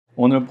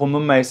오늘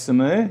본문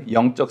말씀을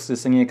영적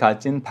스승이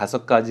가진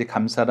 5가지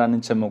감사라는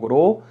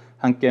제목으로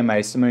함께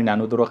말씀을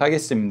나누도록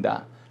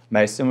하겠습니다.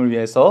 말씀을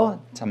위해서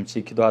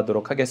잠시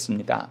기도하도록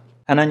하겠습니다.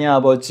 하나님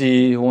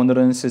아버지,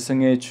 오늘은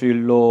스승의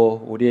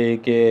주일로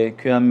우리에게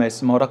귀한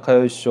말씀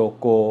허락하여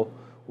주셨고,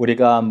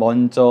 우리가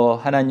먼저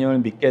하나님을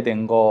믿게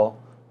된 거,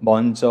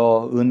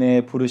 먼저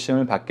은혜의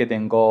부르심을 받게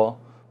된 거,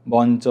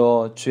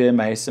 먼저 주의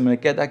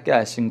말씀을 깨닫게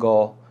하신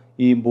거,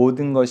 이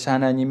모든 것이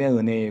하나님의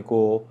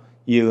은혜이고,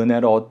 이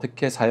은혜를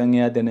어떻게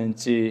사용해야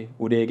되는지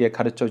우리에게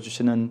가르쳐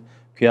주시는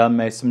귀한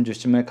말씀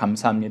주심을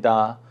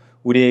감사합니다.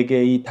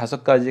 우리에게 이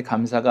 5가지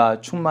감사가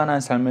충만한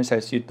삶을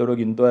살 수 있도록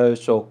인도하여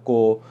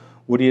주셨고,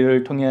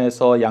 우리를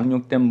통해서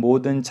양육된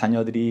모든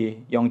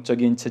자녀들이,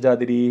 영적인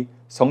제자들이,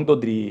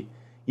 성도들이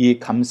이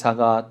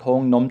감사가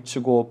더욱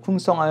넘치고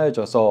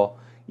풍성하여져서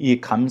이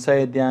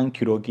감사에 대한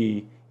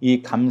기록이,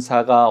 이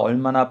감사가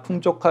얼마나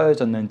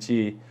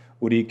풍족하여졌는지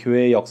우리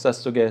교회의 역사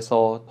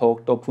속에서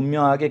더욱더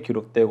분명하게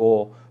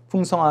기록되고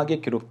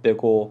풍성하게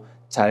기록되고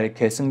잘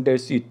계승될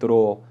수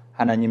있도록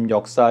하나님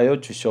역사하여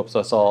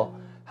주시옵소서.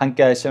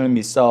 함께 하심을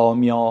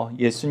믿사오며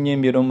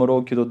예수님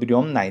이름으로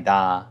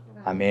기도드리옵나이다.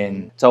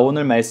 아멘. 자,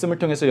 오늘 말씀을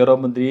통해서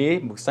여러분들이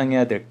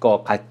묵상해야 될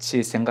것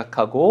같이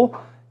생각하고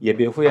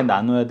예배 후에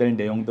나눠야 될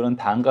내용들은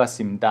다음과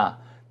같습니다.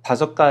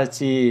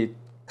 5가지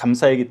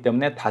감사이기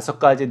때문에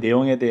 5가지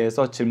내용에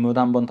대해서 질문을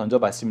한번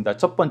던져봤습니다.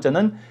 첫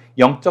번째는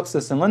영적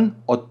스승은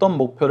어떤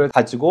목표를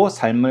가지고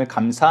삶을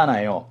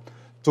감사하나요?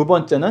 두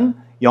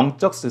번째는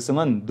영적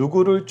스승은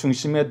누구를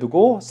중심에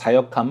두고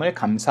사역함을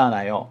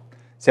감사하나요?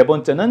 세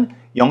번째는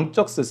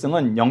영적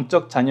스승은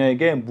영적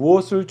자녀에게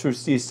무엇을 줄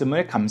수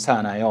있음을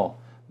감사하나요?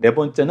 네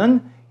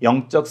번째는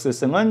영적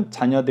스승은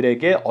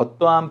자녀들에게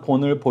어떠한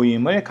본을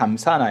보임을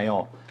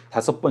감사하나요?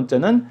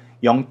 5번째는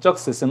영적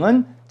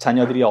스승은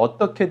자녀들이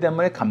어떻게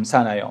됨을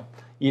감사하나요?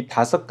 이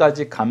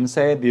 5가지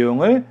감사의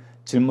내용을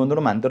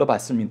질문으로 만들어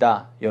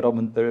봤습니다.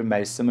 여러분들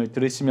말씀을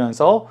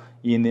들으시면서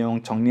이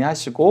내용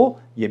정리하시고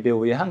예배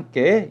후에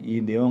함께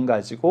이 내용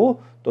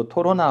가지고 또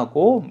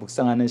토론하고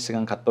묵상하는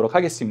시간 갖도록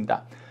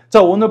하겠습니다.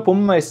 자, 오늘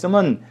본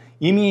말씀은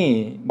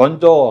이미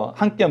먼저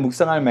함께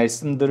묵상할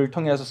말씀들을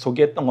통해서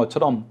소개했던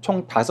것처럼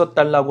총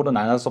 5단락으로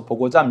나눠서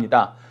보고자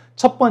합니다.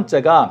 첫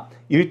번째가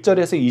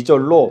 1절에서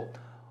 2절로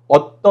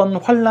어떤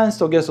환난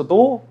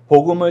속에서도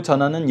복음을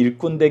전하는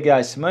일꾼 되게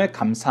하심을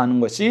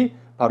감사하는 것이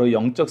바로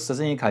영적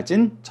스승이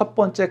가진 첫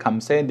번째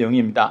감사의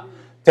내용입니다.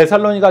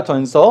 데살로니가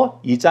전서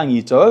 2장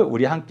 2절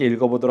우리 함께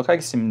읽어보도록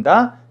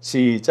하겠습니다.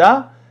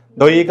 시작.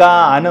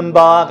 너희가 아는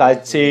바와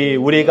같이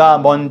우리가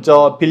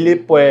먼저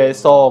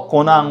빌립보에서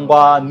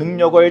고난과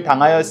능력을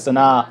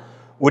당하였으나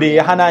우리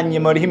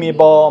하나님을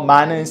힘입어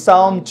많은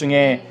싸움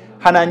중에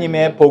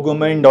하나님의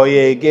복음을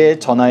너희에게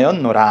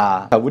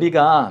전하였노라.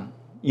 우리가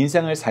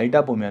인생을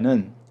살다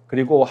보면은,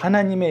 그리고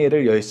하나님의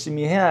일을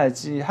열심히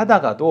해야지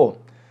하다가도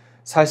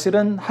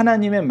사실은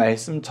하나님의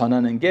말씀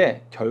전하는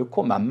게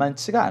결코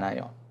만만치가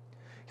않아요.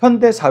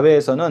 현대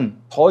사회에서는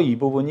더 이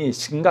부분이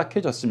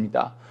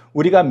심각해졌습니다.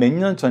 우리가 몇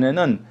년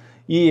전에는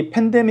이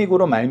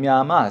팬데믹으로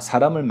말미암아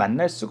사람을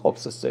만날 수가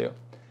없었어요.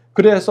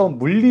 그래서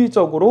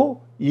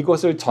물리적으로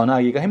이것을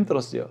전하기가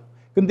힘들었어요.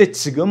 근데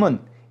지금은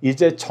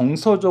이제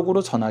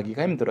정서적으로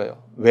전하기가 힘들어요.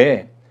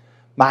 왜?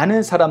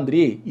 많은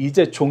사람들이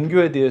이제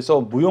종교에 대해서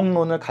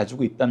무용론을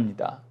가지고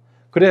있답니다.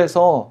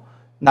 그래서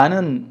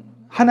나는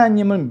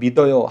하나님을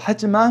믿어요.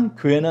 하지만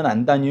교회는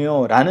안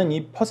다녀요. 라는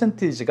이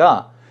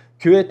퍼센티지가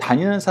교회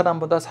다니는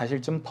사람보다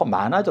사실 좀 더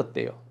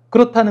많아졌대요.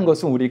 그렇다는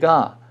것은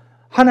우리가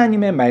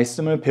하나님의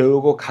말씀을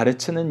배우고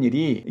가르치는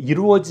일이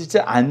이루어지지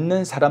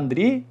않는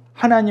사람들이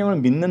하나님을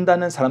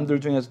믿는다는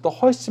사람들 중에서도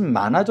훨씬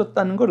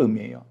많아졌다는 걸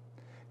의미해요.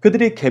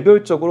 그들이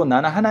개별적으로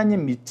나는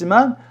하나님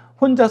믿지만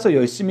혼자서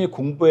열심히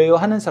공부해요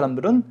하는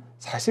사람들은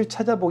사실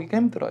찾아보기가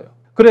힘들어요.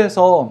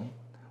 그래서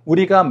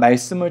우리가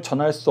말씀을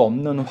전할 수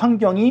없는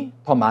환경이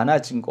더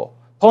많아진 거,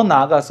 더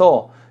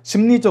나아가서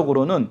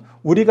심리적으로는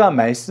우리가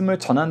말씀을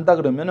전한다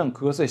그러면은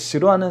그것을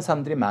싫어하는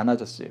사람들이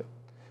많아졌어요.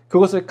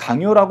 그것을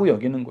강요라고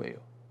여기는 거예요.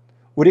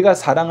 우리가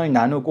사랑을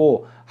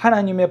나누고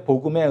하나님의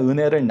복음의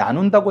은혜를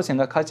나눈다고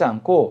생각하지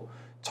않고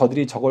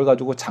저들이 저걸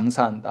가지고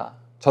장사한다,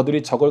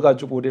 저들이 저걸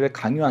가지고 우리를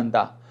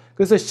강요한다.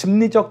 그래서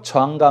심리적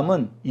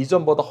저항감은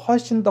이전보다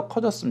훨씬 더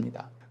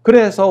커졌습니다.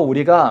 그래서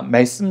우리가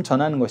말씀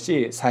전하는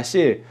것이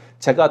사실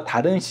제가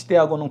다른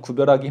시대하고는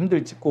구별하기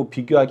힘들고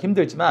비교하기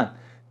힘들지만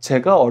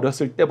제가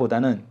어렸을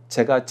때보다는,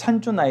 제가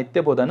찬주 나이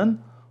때보다는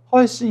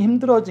훨씬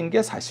힘들어진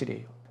게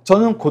사실이에요.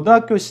 저는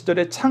고등학교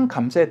시절에 참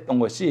감사했던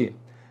것이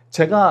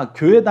제가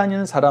교회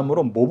다니는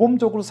사람으로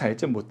모범적으로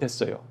살지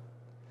못했어요.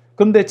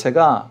 그런데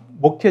제가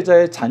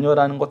목회자의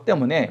자녀라는 것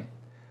때문에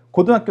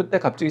고등학교 때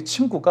갑자기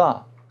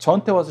친구가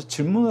저한테 와서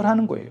질문을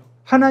하는 거예요.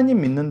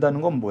 하나님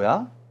믿는다는 건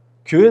뭐야?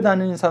 교회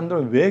다니는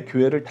사람들은 왜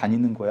교회를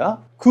다니는 거야?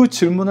 그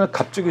질문을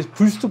갑자기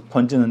불쑥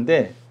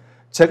던지는데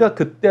제가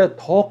그때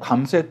더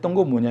감사했던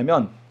건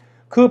뭐냐면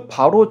그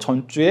바로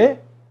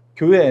전주에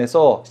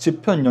교회에서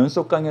시편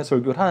연속 강의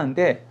설교를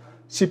하는데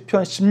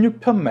시편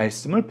 16편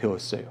말씀을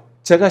배웠어요.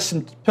 제가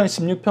시편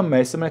 16편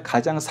말씀을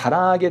가장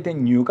사랑하게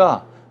된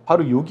이유가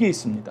바로 여기에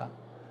있습니다.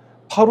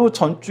 바로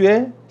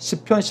전주에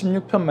시편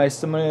 16편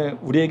말씀을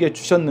우리에게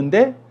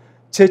주셨는데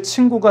제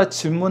친구가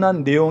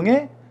질문한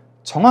내용에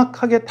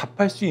정확하게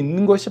답할 수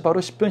있는 것이 바로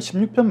시편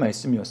 16편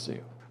말씀이었어요.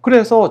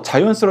 그래서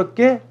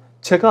자연스럽게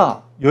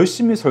제가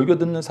열심히 설교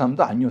듣는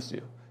사람도 아니었어요.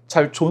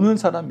 잘 조는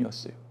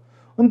사람이었어요.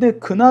 근데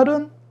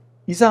그날은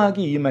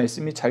이상하게 이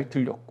말씀이 잘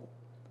들렸고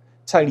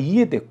잘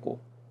이해됐고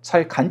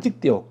잘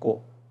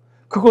간직되었고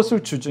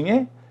그것을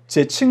주중에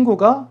제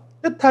친구가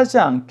뜻하지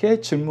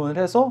않게 질문을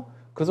해서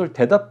그것을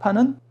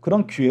대답하는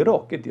그런 기회를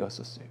얻게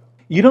되었었어요.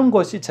 이런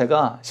것이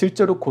제가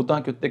실제로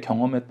고등학교 때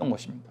경험했던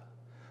것입니다.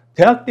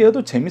 대학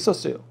때에도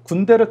재밌었어요.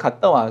 군대를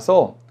갔다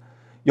와서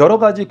여러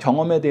가지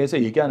경험에 대해서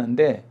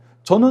얘기하는데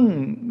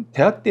저는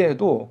대학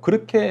때에도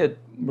그렇게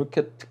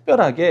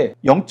특별하게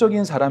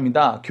영적인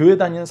사람이다, 교회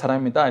다니는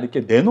사람이다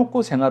이렇게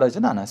내놓고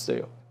생활하지는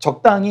않았어요.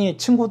 적당히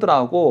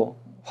친구들하고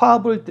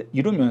화합을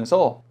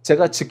이루면서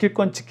제가 지킬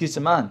건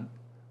지키지만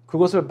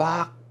그것을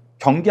막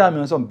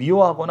경계하면서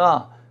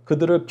미워하거나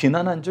그들을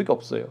비난한 적이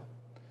없어요.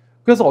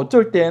 그래서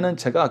어쩔 때에는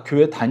제가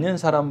교회 다니는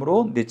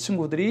사람으로 내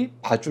친구들이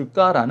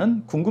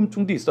봐줄까라는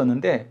궁금증도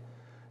있었는데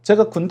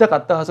제가 군대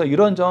갔다 와서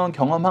이런저런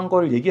경험한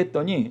걸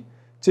얘기했더니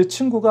제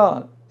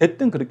친구가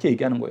대뜸 그렇게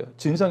얘기하는 거예요.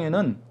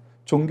 진성이는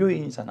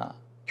종교인이잖아.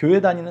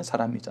 교회 다니는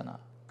사람이잖아.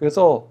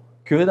 그래서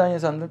교회 다니는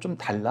사람들은 좀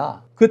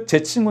달라.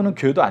 제 친구는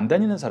교회도 안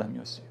다니는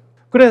사람이었어요.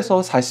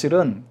 그래서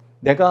사실은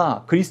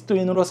내가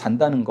그리스도인으로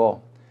산다는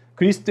거,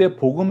 그리스도의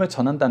복음을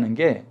전한다는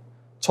게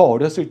저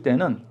어렸을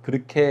때는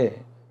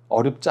그렇게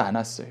어렵지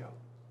않았어요.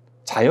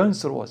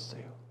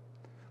 자연스러웠어요.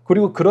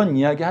 그리고 그런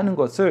이야기 하는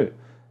것을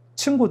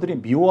친구들이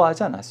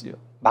미워하지 않았어요.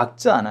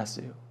 막지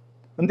않았어요.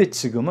 근데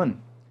지금은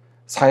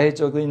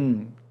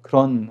사회적인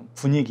그런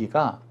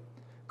분위기가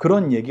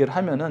그런 얘기를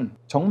하면은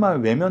정말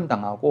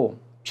외면당하고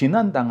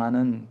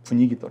비난당하는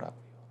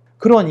분위기더라고요.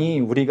 그러니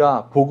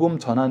우리가 복음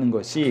전하는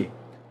것이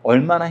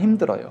얼마나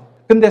힘들어요.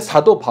 근데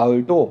사도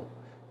바울도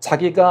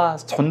자기가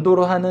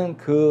전도를 하는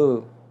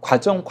그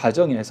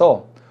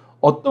과정에서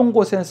어떤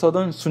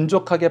곳에서는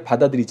순종하게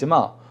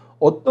받아들이지만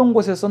어떤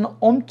곳에서는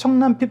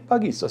엄청난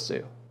핍박이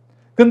있었어요.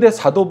 근데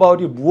사도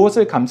바울이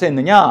무엇을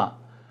감사했느냐?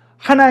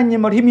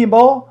 하나님을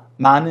힘입어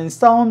많은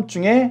싸움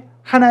중에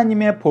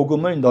하나님의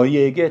복음을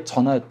너희에게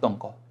전하였던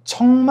것.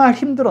 정말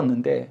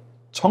힘들었는데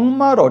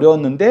정말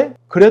어려웠는데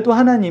그래도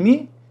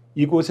하나님이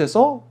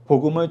이곳에서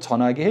복음을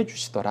전하게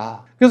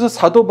해주시더라. 그래서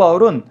사도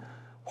바울은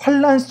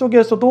환난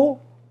속에서도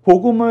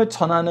복음을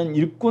전하는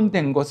일꾼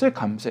된 것을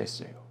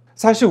감사했어요.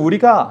 사실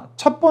우리가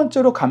첫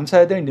번째로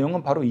감사해야 될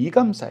내용은 바로 이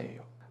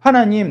감사예요.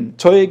 하나님,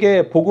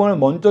 저에게 복음을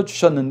먼저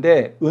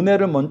주셨는데,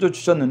 은혜를 먼저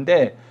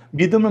주셨는데,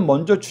 믿음을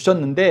먼저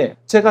주셨는데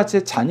제가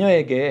제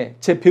자녀에게,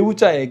 제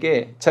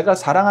배우자에게, 제가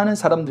사랑하는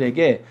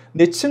사람들에게,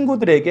 내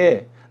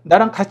친구들에게,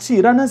 나랑 같이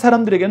일하는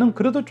사람들에게는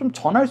그래도 좀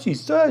전할 수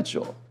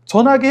있어야죠.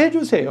 전하게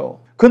해주세요.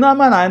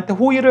 그나마 나한테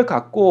호의를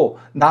갖고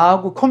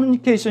나하고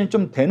커뮤니케이션이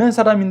좀 되는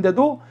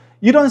사람인데도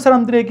이런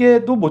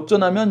사람들에게도 못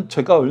전하면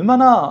제가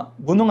얼마나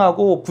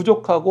무능하고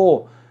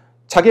부족하고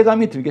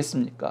자괴감이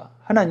들겠습니까?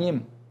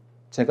 하나님,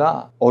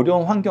 제가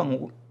어려운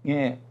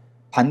환경에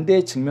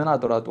반대에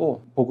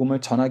직면하더라도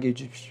복음을 전하게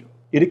해주십시오.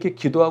 이렇게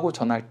기도하고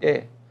전할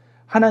때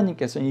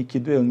하나님께서는 이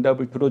기도의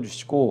응답을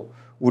들어주시고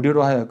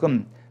우리로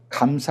하여금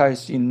감사할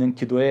수 있는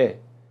기도의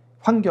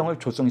환경을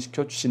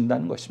조성시켜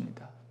주신다는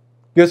것입니다.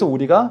 그래서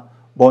우리가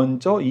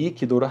먼저 이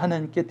기도를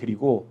하나님께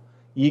드리고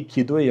이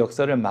기도의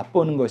역사를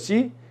맛보는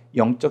것이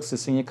영적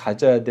스승이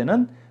가져야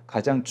되는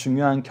가장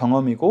중요한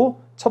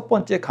경험이고 첫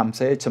번째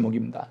감사의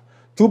제목입니다.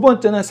 두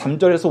번째는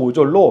 3절에서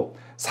 5절로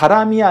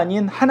사람이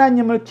아닌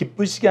하나님을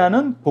기쁘시게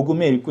하는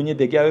복음의 일꾼이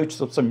되게 하여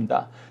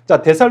주옵소서입니다.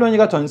 자,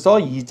 데살로니가 전서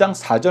 2장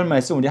 4절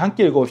말씀 우리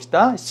함께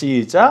읽어봅시다.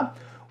 시작.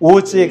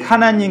 오직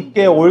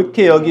하나님께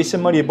옳게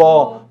여기심을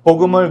입어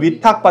복음을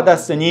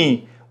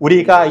위탁받았으니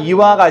우리가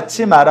이와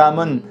같이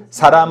말함은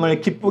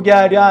사람을 기쁘게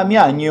하려 함이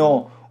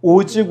아니요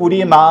오직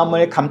우리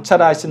마음을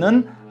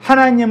감찰하시는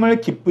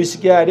하나님을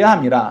기쁘시게 하려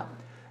함이라.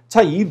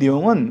 자, 이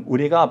내용은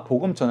우리가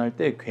복음 전할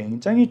때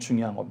굉장히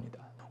중요한 겁니다.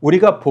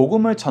 우리가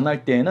복음을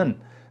전할 때에는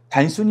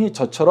단순히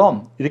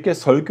저처럼 이렇게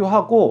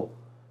설교하고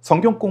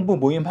성경 공부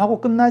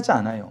모임하고 끝나지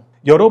않아요.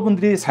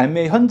 여러분들이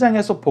삶의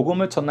현장에서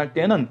복음을 전할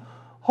때에는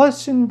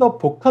훨씬 더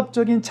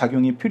복합적인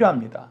작용이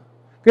필요합니다.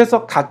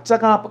 그래서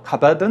각자가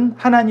받은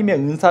하나님의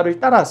은사를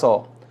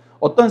따라서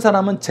어떤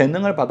사람은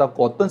재능을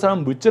받았고 어떤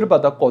사람은 물질을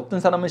받았고 어떤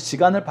사람은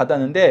시간을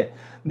받았는데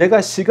내가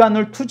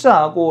시간을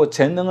투자하고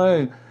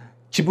재능을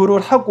기부를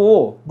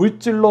하고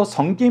물질로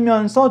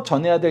섬기면서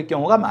전해야 될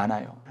경우가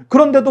많아요.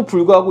 그런데도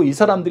불구하고 이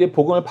사람들이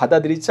복음을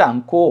받아들이지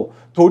않고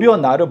도리어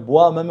나를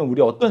모함하면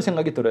우리 어떤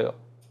생각이 들어요?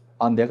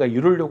 아, 내가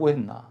이러려고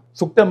했나?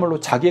 속된 말로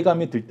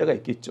자괴감이 들 때가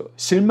있겠죠.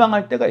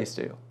 실망할 때가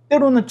있어요.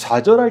 때로는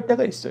좌절할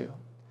때가 있어요.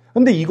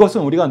 근데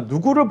이것은 우리가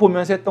누구를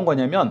보면서 했던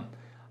거냐면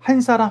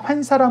한 사람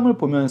한 사람을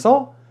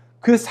보면서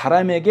그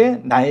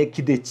사람에게 나의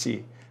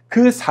기대치,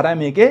 그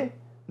사람에게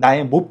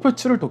나의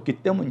목표치를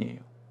뒀기 때문이에요.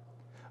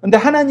 근데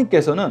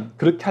하나님께서는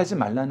그렇게 하지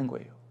말라는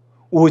거예요.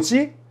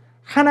 오직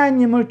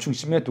하나님을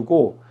중심에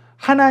두고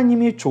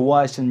하나님이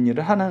좋아하시는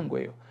일을 하는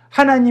거예요.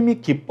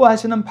 하나님이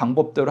기뻐하시는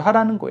방법대로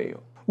하라는 거예요.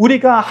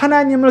 우리가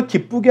하나님을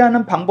기쁘게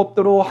하는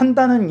방법대로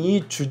한다는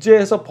이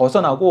주제에서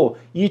벗어나고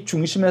이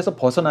중심에서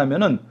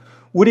벗어나면은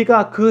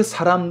우리가 그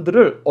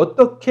사람들을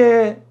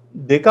어떻게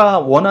내가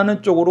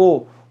원하는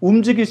쪽으로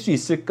움직일 수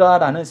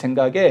있을까라는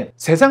생각에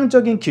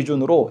세상적인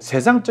기준으로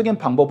세상적인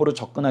방법으로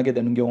접근하게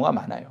되는 경우가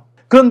많아요.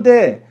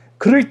 그런데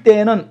그럴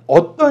때에는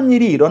어떤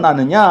일이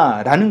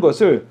일어나느냐라는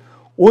것을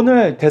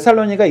오늘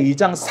데살로니가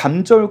 2장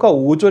 3절과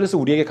 5절에서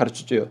우리에게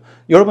가르쳐줘요.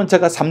 여러분,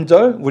 제가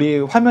 3절 우리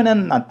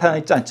화면에는 나타나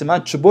있지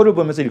않지만 주보를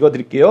보면서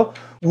읽어드릴게요.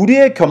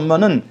 우리의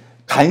견면은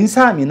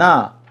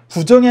간사함이나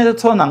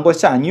부정에서 난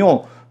것이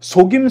아니요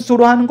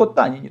속임수로 하는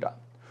것도 아니니라.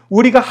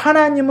 우리가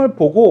하나님을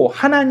보고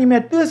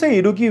하나님의 뜻을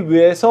이루기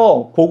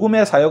위해서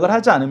복음의 사역을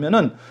하지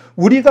않으면은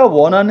우리가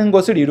원하는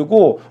것을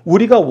이루고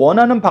우리가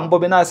원하는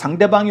방법이나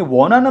상대방이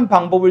원하는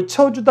방법을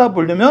채워주다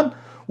보려면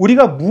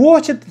우리가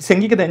무엇이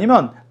생기게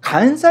되냐면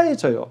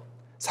간사해져요.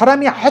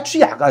 사람이 아주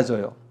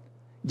약아져요.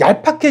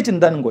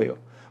 얄팍해진다는 거예요.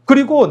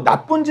 그리고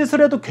나쁜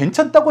짓을 해도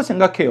괜찮다고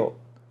생각해요.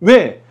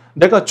 왜?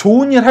 내가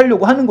좋은 일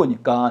하려고 하는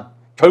거니까.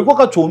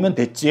 결과가 좋으면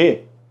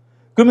됐지.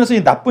 그러면서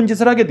이 나쁜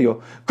짓을 하게 돼요.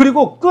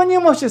 그리고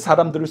끊임없이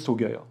사람들을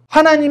속여요.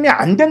 하나님이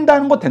안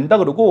된다는 거 된다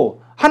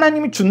그러고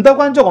하나님이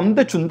준다고 한 적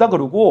없는데 준다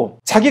그러고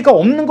자기가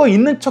없는 거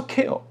있는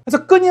척해요.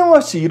 그래서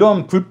끊임없이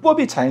이런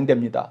불법이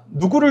자행됩니다.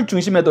 누구를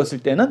중심에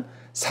뒀을 때는?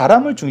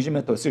 사람을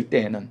중심에 뒀을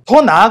때에는.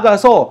 더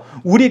나아가서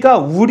우리가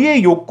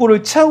우리의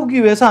욕구를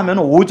채우기 위해서 하면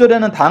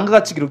 5절에는 다음과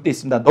같이 기록되어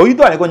있습니다.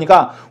 너희도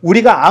알거니가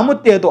우리가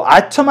아무 때에도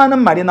아첨하는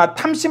말이나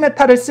탐심의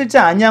탈을 쓰지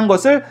아니한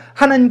것을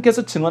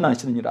하나님께서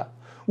증언하시느니라.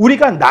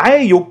 우리가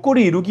나의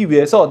욕구를 이루기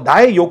위해서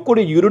나의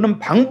욕구를 이루는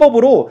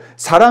방법으로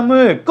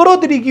사람을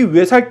끌어들이기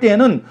위해서 할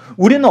때에는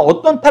우리는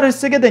어떤 탈을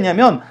쓰게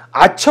되냐면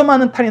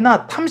아첨하는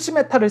탈이나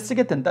탐심의 탈을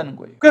쓰게 된다는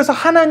거예요. 그래서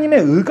하나님의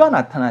의가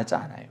나타나지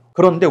않아요.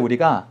 그런데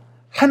우리가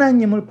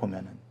하나님을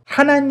보면은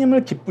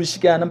하나님을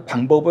기쁘시게 하는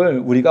방법을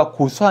우리가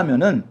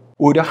고수하면은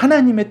오히려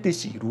하나님의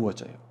뜻이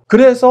이루어져요.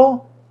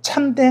 그래서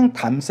참된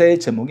감사의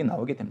제목이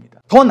나오게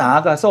됩니다. 더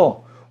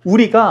나아가서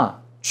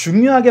우리가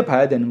중요하게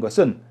봐야 되는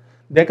것은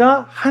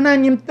내가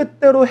하나님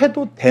뜻대로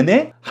해도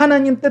되네?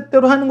 하나님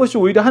뜻대로 하는 것이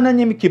오히려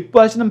하나님이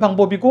기뻐하시는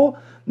방법이고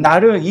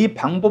나를 이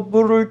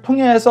방법을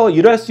통해서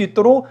일할 수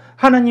있도록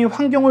하나님이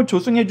환경을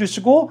조성해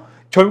주시고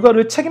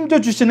결과를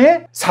책임져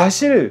주시네?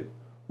 사실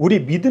우리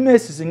믿음의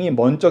스승이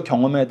먼저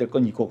경험해야 될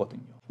건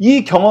이거거든요.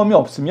 이 경험이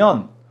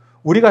없으면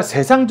우리가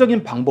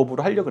세상적인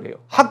방법으로 하려고 그래요.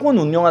 학원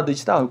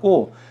운영하듯이 다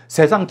하고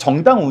세상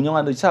정당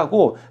운영하듯이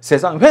하고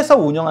세상 회사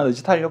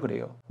운영하듯이 다 하려고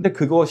그래요. 근데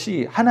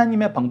그것이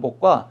하나님의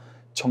방법과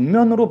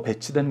정면으로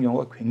배치되는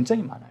경우가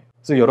굉장히 많아요.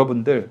 그래서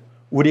여러분들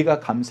우리가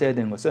감사해야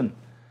되는 것은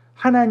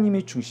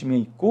하나님이 중심에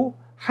있고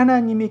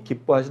하나님이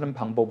기뻐하시는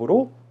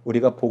방법으로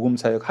우리가 복음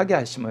사역하게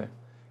하심을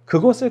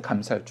그것을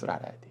감사할 줄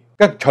알아야 돼요.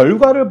 그러니까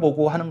결과를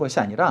보고 하는 것이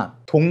아니라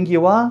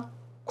동기와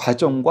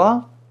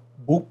과정과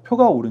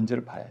목표가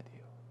옳은지를 봐야 돼요.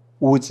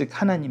 오직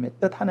하나님의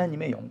뜻,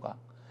 하나님의 영광,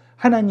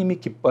 하나님이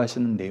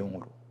기뻐하시는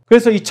내용으로.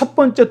 그래서 이 첫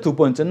번째, 두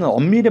번째는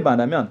엄밀히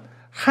말하면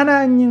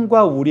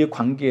하나님과 우리의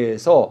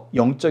관계에서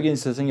영적인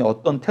스승이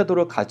어떤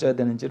태도를 가져야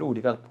되는지를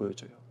우리가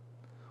보여줘요.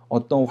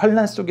 어떤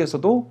환난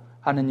속에서도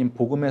하나님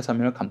복음의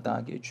사명을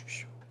감당하게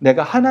해주십시오.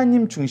 내가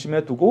하나님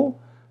중심에 두고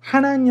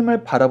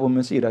하나님을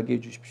바라보면서 일하게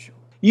해주십시오.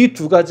 이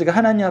두 가지가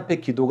하나님 앞에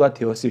기도가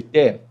되었을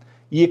때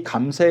이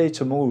감사의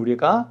제목을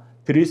우리가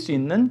드릴 수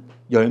있는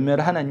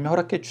열매를 하나님이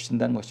허락해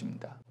주신다는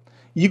것입니다.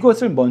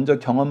 이것을 먼저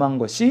경험한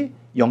것이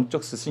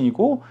영적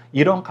스승이고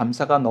이런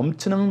감사가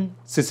넘치는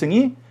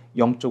스승이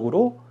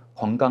영적으로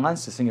건강한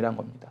스승이란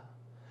겁니다.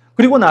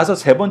 그리고 나서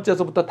세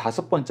번째서부터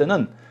다섯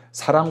번째는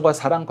사랑과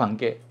사랑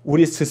관계,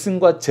 우리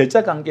스승과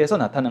제자 관계에서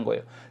나타난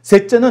거예요.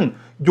 셋째는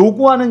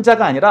요구하는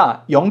자가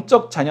아니라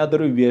영적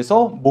자녀들을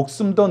위해서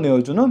목숨도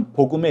내어주는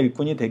복음의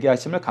일꾼이 되게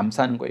하심을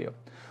감사하는 거예요.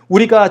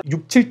 우리가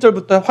 6,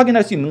 7절부터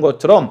확인할 수 있는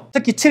것처럼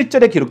특히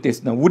 7절에 기록되어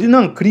있습니다.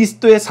 우리는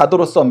그리스도의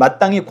사도로서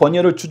마땅히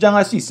권위를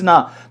주장할 수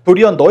있으나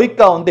도리어 너희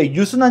가운데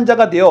유순한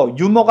자가 되어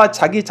유모가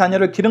자기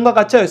자녀를 기름과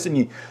같이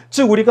하였으니,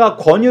 즉 우리가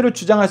권위를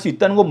주장할 수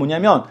있다는 건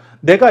뭐냐면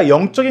내가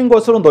영적인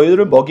것으로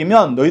너희들을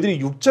먹이면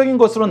너희들이 육적인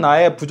것으로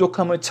나의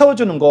부족함을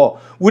채워주는 거,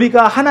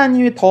 우리가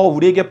하나님이 더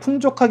우리에게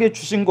풍족하게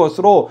주신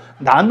것으로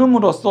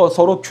나눔으로써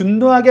서로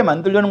균등하게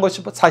만들려는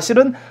것이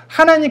사실은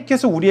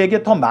하나님께서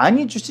우리에게 더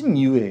많이 주신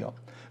이유예요.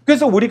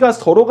 그래서 우리가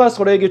서로가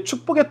서로에게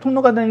축복의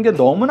통로가 되는 게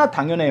너무나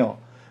당연해요.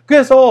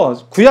 그래서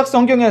구약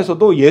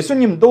성경에서도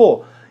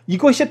예수님도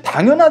이것이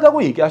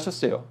당연하다고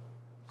얘기하셨어요.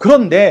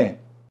 그런데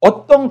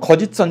어떤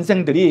거짓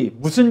선생들이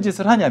무슨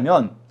짓을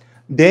하냐면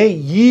내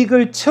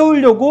이익을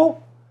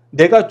채우려고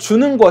내가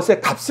주는 것에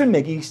값을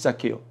매기기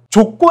시작해요.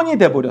 조건이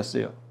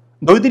돼버렸어요.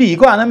 너희들이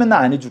이거 안 하면 나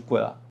안 해줄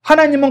거야.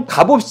 하나님은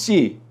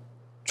값없이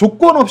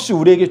조건 없이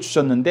우리에게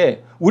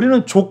주셨는데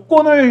우리는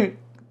조건을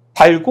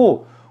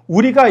달고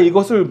우리가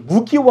이것을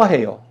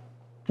무기화해요.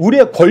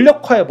 우리의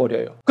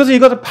권력화해버려요. 그래서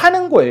이것을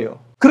파는 거예요.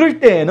 그럴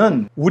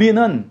때에는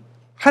우리는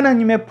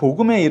하나님의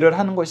복음의 일을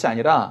하는 것이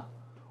아니라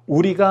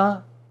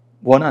우리가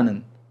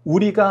원하는,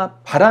 우리가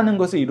바라는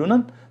것을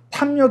이루는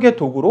탐욕의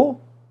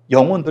도구로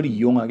영혼들이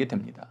이용하게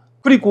됩니다.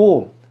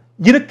 그리고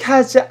이렇게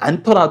하지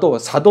않더라도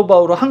사도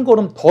바울은 한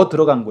걸음 더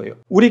들어간 거예요.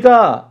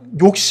 우리가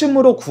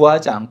욕심으로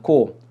구하지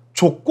않고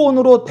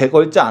조건으로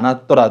대걸지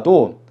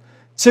않았더라도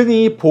즉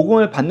이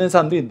복음을 받는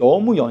사람들이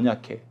너무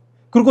연약해.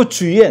 그리고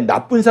주위에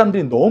나쁜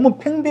사람들이 너무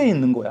팽배해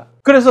있는 거야.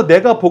 그래서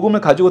내가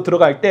복음을 가지고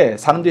들어갈 때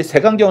사람들이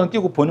색안경을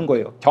끼고 보는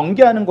거예요.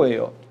 경계하는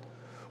거예요.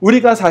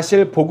 우리가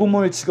사실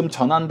복음을 지금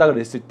전한다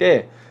그랬을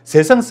때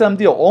세상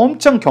사람들이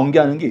엄청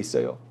경계하는 게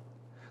있어요.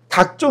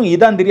 각종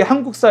이단들이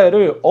한국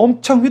사회를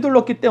엄청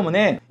휘둘렀기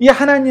때문에 이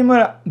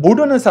하나님을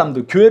모르는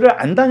사람들,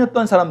 교회를 안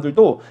다녔던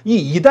사람들도 이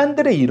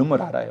이단들의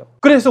이름을 알아요.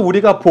 그래서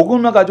우리가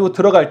복음을 가지고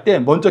들어갈 때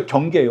먼저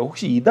경계해요.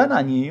 혹시 이단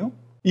아니에요?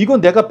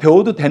 이거 내가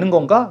배워도 되는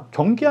건가?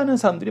 경계하는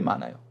사람들이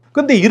많아요.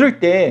 근데 이럴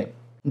때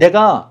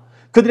내가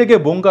그들에게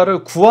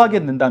뭔가를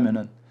구하게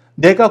된다면은,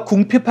 내가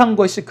궁핍한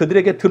것이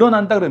그들에게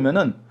드러난다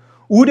그러면은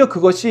오히려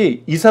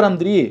그것이 이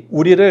사람들이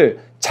우리를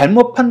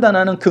잘못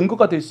판단하는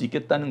근거가 될 수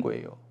있겠다는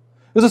거예요.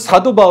 그래서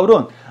사도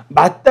바울은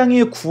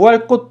마땅히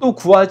구할 것도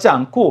구하지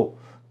않고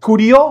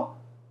도리어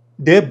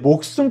내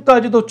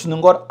목숨까지도 주는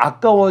걸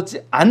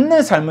아까워하지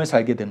않는 삶을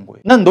살게 되는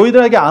거예요. 난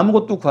너희들에게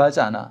아무것도 구하지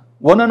않아.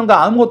 원하는 거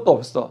아무것도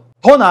없어.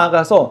 더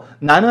나아가서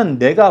나는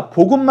내가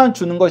복음만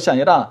주는 것이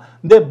아니라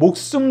내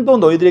목숨도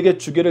너희들에게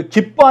주기를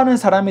기뻐하는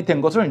사람이 된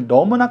것을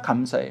너무나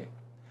감사해.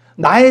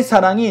 나의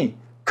사랑이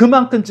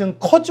그만큼 지금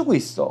커지고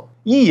있어.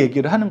 이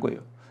얘기를 하는 거예요.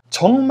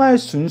 정말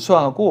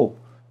순수하고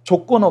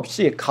조건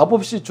없이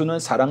값없이 주는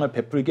사랑을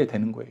베풀게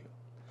되는 거예요.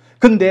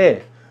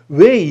 근데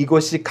왜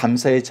이것이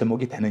감사의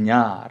제목이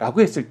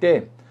되느냐라고 했을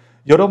때,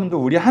 여러분들,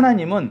 우리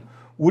하나님은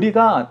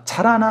우리가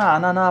잘하나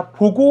안 하나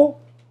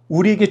보고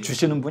우리에게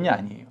주시는 분이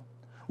아니에요.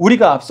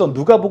 우리가 앞서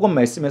누가복음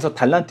말씀에서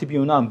달란트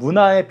비유나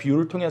문화의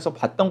비유를 통해서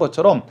봤던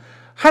것처럼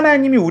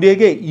하나님이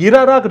우리에게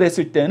일하라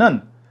그랬을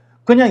때는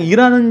그냥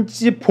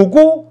일하는지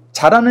보고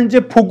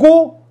잘하는지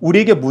보고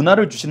우리에게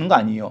문화를 주시는 거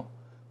아니에요.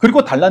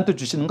 그리고 달란트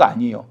주시는 거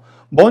아니에요.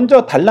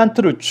 먼저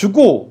달란트를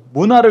주고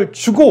문화를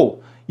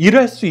주고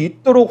일할 수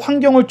있도록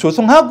환경을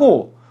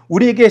조성하고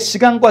우리에게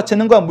시간과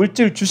재능과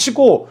물질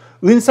주시고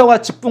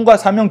은사와 직분과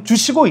사명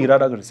주시고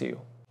일하라 그러세요.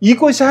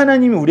 이것이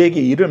하나님이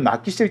우리에게 일을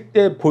맡기실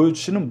때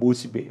보여주시는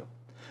모습이에요.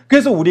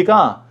 그래서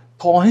우리가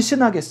더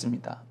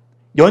헌신하겠습니다.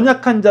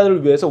 연약한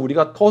자를 위해서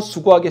우리가 더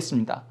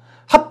수고하겠습니다.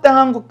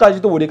 합당한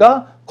것까지도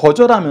우리가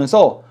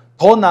거절하면서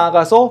더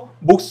나아가서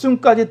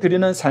목숨까지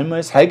드리는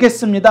삶을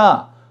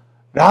살겠습니다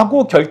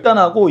라고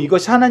결단하고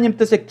이것이 하나님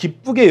뜻에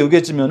기쁘게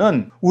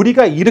여겨지면은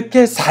우리가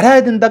이렇게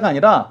살아야 된다가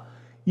아니라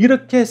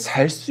이렇게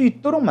살 수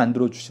있도록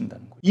만들어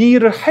주신다는 거예요. 이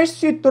일을 할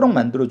수 있도록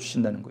만들어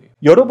주신다는 거예요.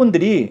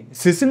 여러분들이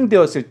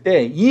스승되었을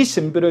때 이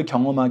신비를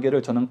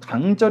경험하기를 저는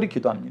간절히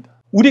기도합니다.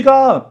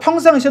 우리가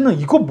평상시에는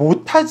이거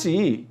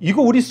못하지,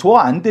 이거 우리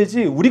소화 안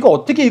되지, 우리가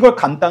어떻게 이걸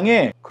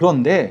감당해.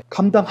 그런데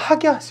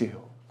감당하게 하세요.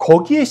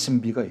 거기에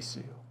신비가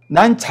있어요.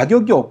 난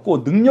자격이 없고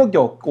능력이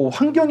없고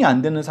환경이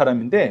안 되는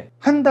사람인데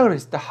한다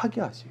그랬을 때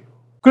하게 하세요.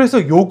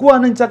 그래서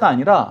요구하는 자가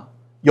아니라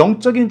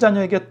영적인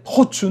자녀에게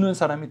더 주는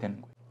사람이 되는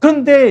거예요.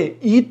 그런데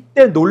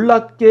이때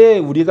놀랍게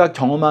우리가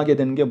경험하게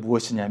되는 게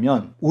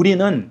무엇이냐면,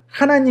 우리는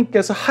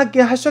하나님께서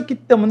하게 하셨기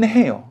때문에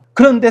해요.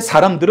 그런데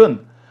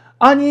사람들은,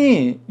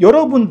 아니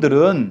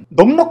여러분들은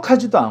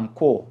넉넉하지도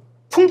않고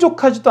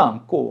풍족하지도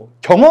않고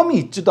경험이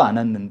있지도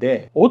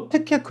않았는데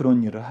어떻게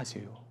그런 일을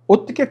하세요?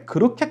 어떻게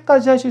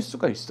그렇게까지 하실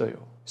수가 있어요?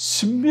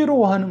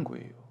 신비로워하는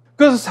거예요.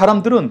 그래서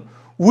사람들은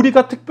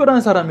우리가 특별한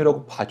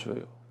사람이라고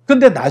봐줘요.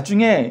 근데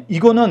나중에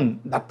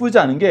이거는 나쁘지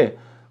않은 게,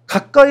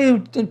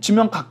 가까이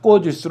지면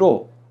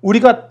가까워질수록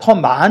우리가 더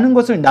많은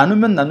것을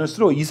나누면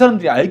나눌수록 이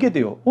사람들이 알게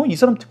돼요. 이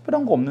사람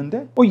특별한 거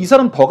없는데? 이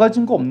사람 더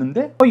가진 거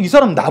없는데? 이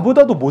사람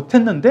나보다도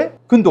못했는데?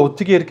 근데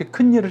어떻게 이렇게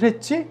큰 일을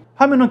했지?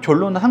 하면은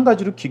결론은 한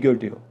가지로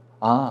귀결돼요.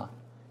 아,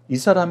 이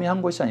사람이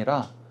한 것이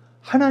아니라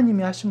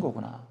하나님이 하신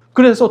거구나.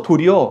 그래서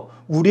도리어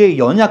우리의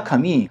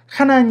연약함이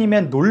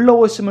하나님의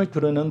놀라우심을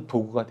드러내는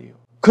도구가 돼요.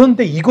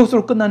 그런데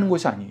이것으로 끝나는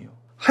것이 아니에요.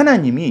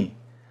 하나님이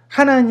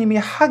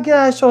하게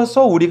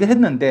하셔서 우리가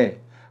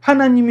했는데,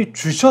 하나님이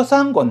주셔서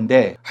한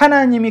건데,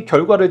 하나님이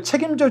결과를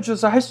책임져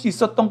주셔서 할 수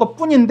있었던 것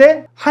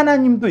뿐인데,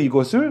 하나님도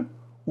이것을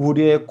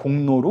우리의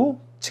공로로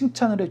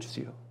칭찬을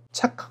해주세요.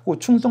 착하고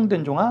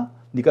충성된 종아,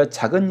 네가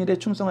작은 일에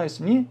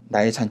충성하였으니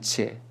나의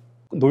잔치에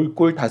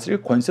놀골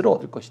다스릴 권세를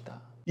얻을 것이다.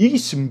 이게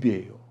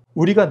신비예요.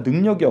 우리가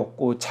능력이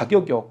없고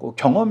자격이 없고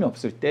경험이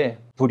없을 때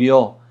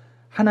도리어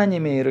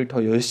하나님의 일을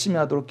더 열심히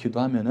하도록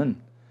기도하면은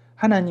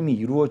하나님이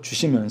이루어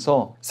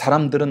주시면서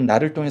사람들은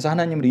나를 통해서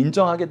하나님을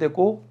인정하게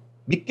되고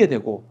믿게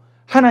되고,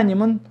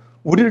 하나님은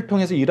우리를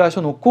통해서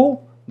일하셔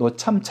놓고 너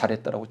참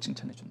잘했다라고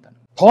칭찬해 준다는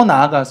거예요. 더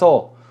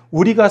나아가서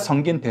우리가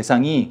섬긴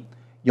대상이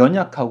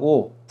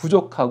연약하고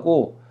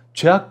부족하고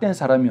죄악된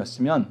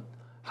사람이었으면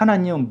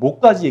하나님은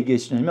뭐까지 얘기해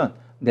주시냐면,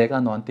 내가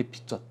너한테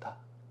빚졌다.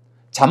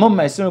 잠언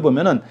말씀을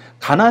보면은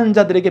가난한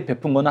자들에게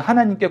베푼 거는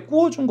하나님께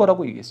구워준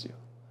거라고 얘기했어요.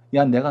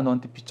 야, 내가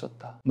너한테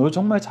빚졌다. 너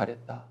정말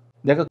잘했다.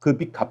 내가 그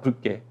빚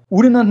갚을게.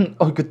 우리는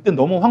그때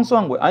너무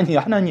황송한 거예요. 아니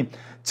하나님,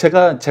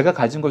 제가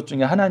가진 것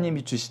중에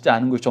하나님이 주시지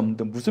않은 것이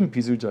없는데 무슨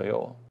빚을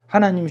져요.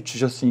 하나님이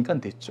주셨으니까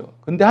됐죠.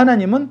 근데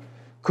하나님은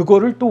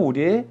그거를 또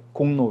우리의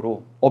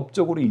공로로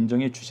업적으로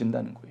인정해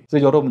주신다는 거예요.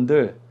 그래서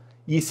여러분들,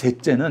 이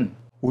셋째는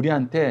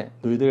우리한테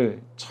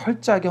너희들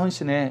철저하게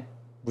헌신해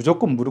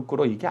무조건 무릎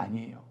꿇어, 이게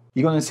아니에요.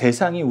 이거는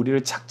세상이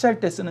우리를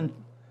착취할 때 쓰는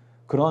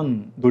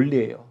그런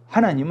논리예요.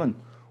 하나님은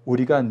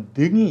우리가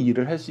능히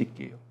일을 할 수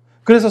있게 해요.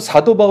 그래서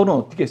사도 바울은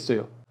어떻게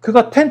했어요?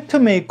 그가 텐트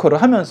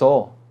메이커를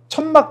하면서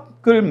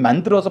천막을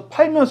만들어서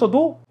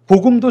팔면서도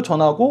복음도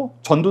전하고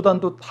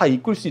전도단도 다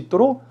이끌 수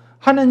있도록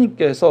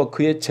하나님께서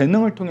그의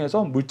재능을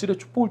통해서 물질의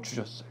축복을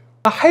주셨어요.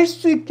 할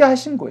수 있게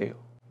하신 거예요.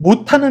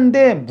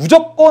 못하는데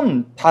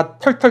무조건 다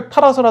털털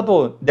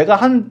털어서라도 내가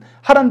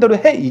하란 대로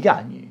해, 이게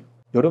아니에요.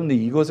 여러분들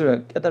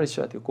이것을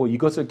깨달으셔야 되고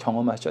이것을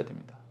경험하셔야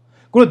됩니다.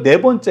 그리고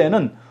네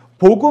번째는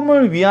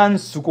복음을 위한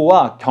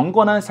수고와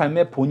경건한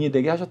삶의 본이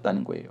되게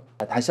하셨다는 거예요.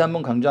 다시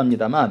한번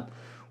강조합니다만,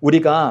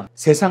 우리가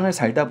세상을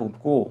살다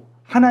보고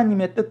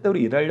하나님의 뜻대로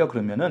일하려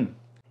그러면은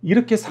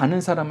이렇게 사는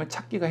사람을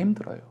찾기가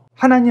힘들어요.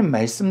 하나님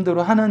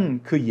말씀대로 하는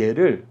그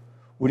예를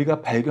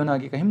우리가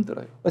발견하기가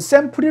힘들어요.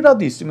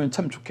 샘플이라도 있으면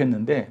참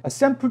좋겠는데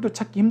샘플도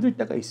찾기 힘들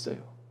때가 있어요.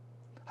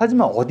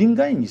 하지만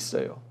어딘가엔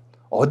있어요.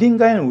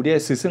 어딘가엔 우리의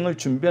스승을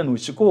준비해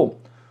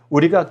놓으시고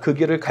우리가 그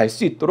길을 갈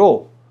수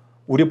있도록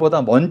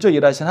우리보다 먼저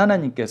일하신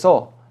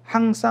하나님께서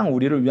항상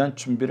우리를 위한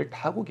준비를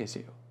다 하고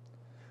계세요.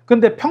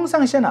 그런데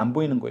평상시에는 안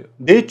보이는 거예요.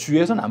 내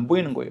주위에서는 안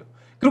보이는 거예요.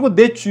 그리고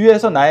내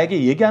주위에서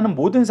나에게 얘기하는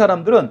모든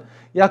사람들은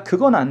야,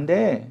 그건 안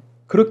돼.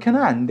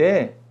 그렇게는 안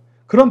돼.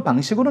 그런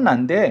방식으로는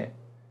안 돼.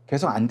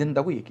 계속 안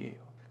된다고 얘기해요.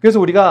 그래서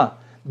우리가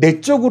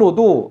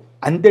내적으로도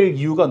안 될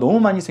이유가 너무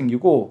많이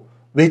생기고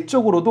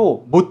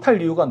외적으로도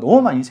못할 이유가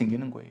너무 많이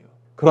생기는 거예요.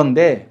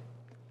 그런데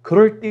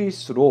그럴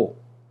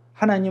때일수록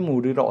하나님은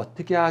우리를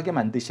어떻게 하게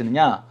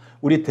만드시느냐?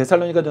 우리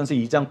데살로니가전서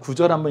 2장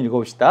 9절 한번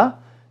읽어봅시다.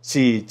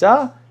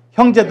 시작.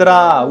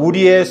 형제들아,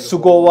 우리의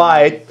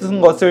수고와 애쓴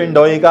것을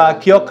너희가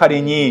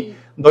기억하리니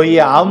너희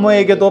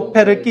아무에게도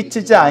폐를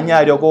끼치지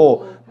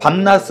아니하려고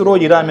밤낮으로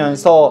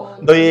일하면서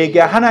너희에게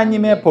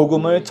하나님의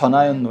복음을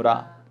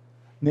전하였노라.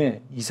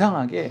 네,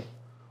 이상하게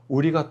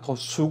우리가 더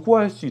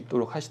수고할 수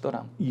있도록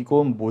하시더라.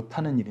 이건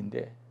못하는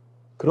일인데,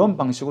 그런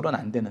방식으로는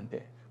안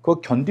되는데,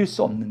 그거 견딜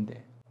수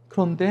없는데,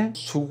 그런데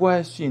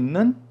수고할 수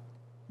있는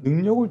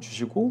능력을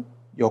주시고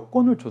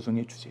여건을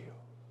조성해 주세요.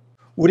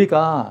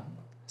 우리가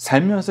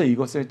살면서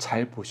이것을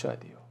잘 보셔야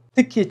돼요.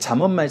 특히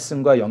잠언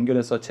말씀과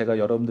연결해서 제가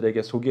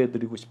여러분들에게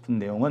소개해드리고 싶은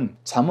내용은,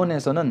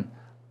 잠언에서는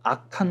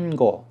악한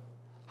거,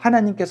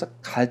 하나님께서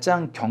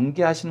가장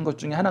경계하시는 것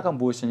중에 하나가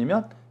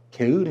무엇이냐면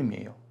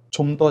게으름이에요.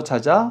 좀 더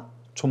자자,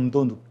 좀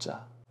더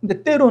눕자.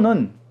 근데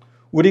때로는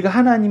우리가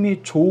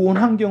하나님이 좋은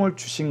환경을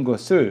주신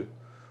것을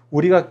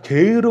우리가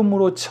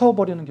게으름으로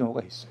채워버리는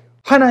경우가 있어요.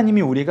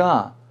 하나님이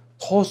우리가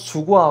더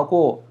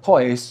수고하고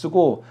더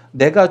애쓰고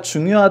내가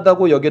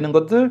중요하다고 여기는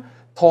것들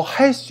더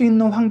할 수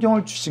있는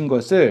환경을 주신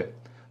것을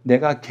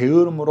내가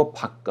게으름으로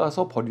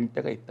바꿔서 버릴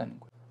때가 있다는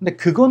거예요. 근데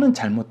그거는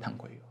잘못한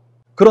거예요.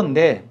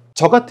 그런데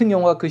저 같은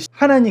경우가 그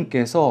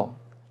하나님께서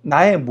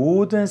나의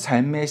모든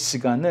삶의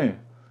시간을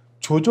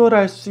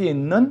조절할 수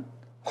있는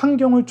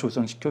환경을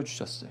조성시켜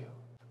주셨어요.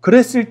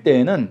 그랬을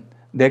때에는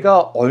내가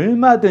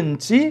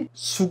얼마든지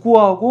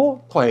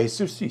수고하고 더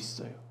애쓸 수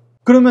있어요.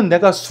 그러면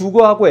내가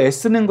수고하고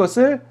애쓰는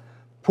것을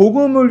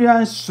복음을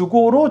위한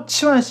수고로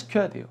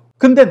치환시켜야 돼요.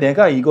 근데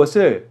내가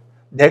이것을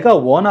내가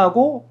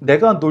원하고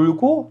내가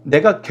놀고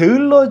내가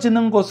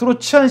게을러지는 것으로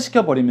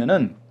치환시켜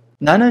버리면은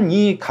나는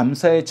이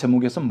감사의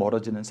제목에서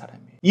멀어지는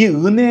사람이에요. 이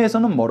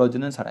은혜에서는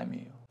멀어지는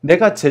사람이에요.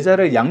 내가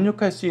제자를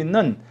양육할 수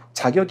있는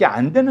자격이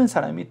안 되는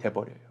사람이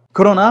돼버려요.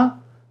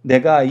 그러나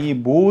내가 이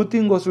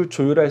모든 것을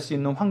조율할 수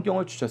있는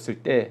환경을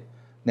주셨을 때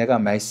내가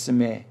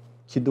말씀에,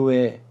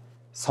 기도에,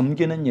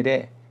 섬기는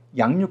일에,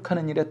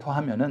 양육하는 일에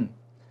더하면은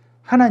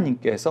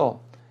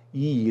하나님께서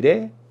이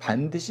일에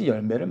반드시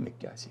열매를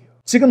맺게 하세요.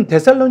 지금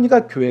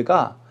데살로니가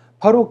교회가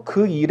바로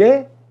그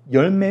일의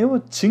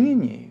열매의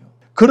증인이에요.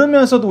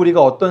 그러면서도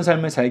우리가 어떤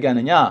삶을 살게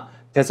하느냐?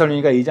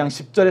 데살로니가 2장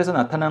 10절에서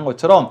나타난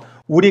것처럼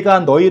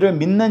우리가 너희를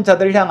믿는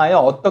자들을 향하여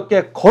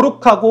어떻게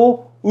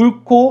거룩하고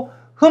옳고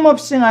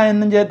흠없이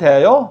하였는지에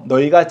대하여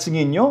너희가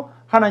증인요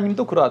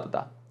하나님도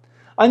그러하도다.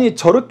 아니,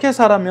 저렇게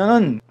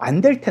살면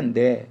안 될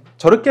텐데,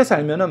 저렇게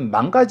살면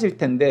망가질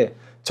텐데,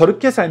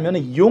 저렇게 살면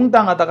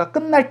이용당하다가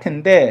끝날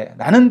텐데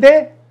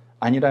라는데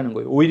아니라는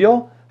거예요.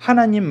 오히려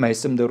하나님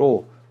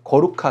말씀대로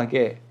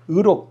거룩하게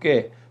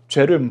의롭게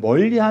죄를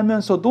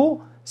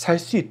멀리하면서도 살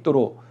수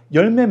있도록,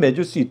 열매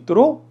맺을 수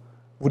있도록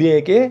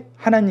우리에게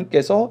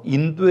하나님께서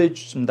인도해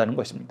주신다는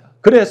것입니다.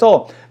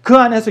 그래서 그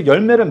안에서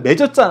열매를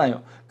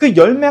맺었잖아요. 그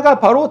열매가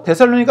바로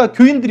데살로니가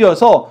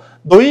교인들이어서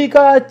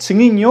너희가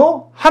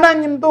증인이요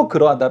하나님도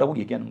그러하다라고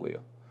얘기하는 거예요.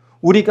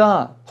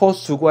 우리가 더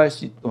수고할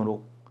수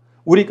있도록,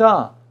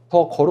 우리가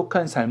더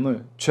거룩한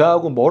삶을,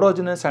 죄하고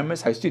멀어지는 삶을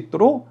살 수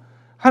있도록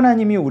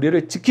하나님이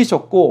우리를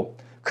지키셨고,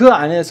 그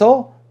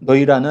안에서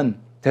너희라는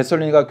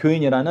데살로니가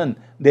교인이라는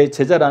내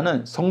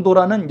제자라는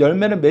성도라는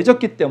열매를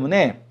맺었기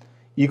때문에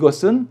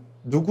이것은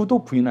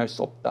누구도 부인할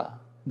수 없다.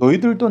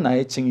 너희들도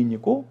나의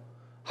증인이고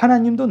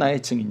하나님도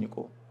나의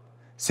증인이고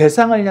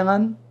세상을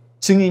향한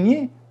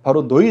증인이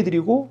바로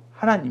너희들이고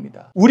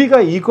하나님이다.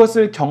 우리가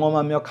이것을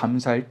경험하며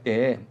감사할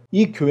때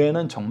이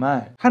교회는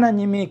정말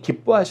하나님이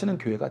기뻐하시는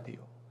교회가 돼요.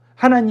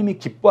 하나님이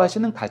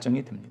기뻐하시는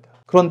가정이 됩니다.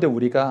 그런데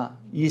우리가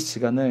이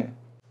시간을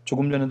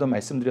조금 전에도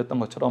말씀드렸던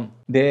것처럼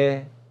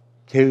내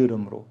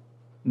게으름으로,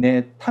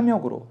 내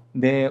탐욕으로,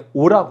 내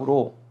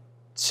오락으로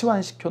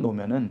치환시켜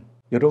놓으면은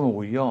여러분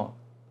오히려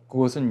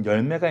그것은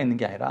열매가 있는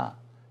게 아니라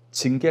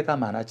징계가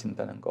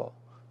많아진다는 거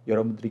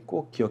여러분들이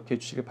꼭 기억해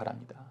주시길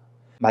바랍니다.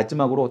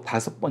 마지막으로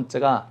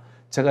 5번째가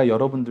제가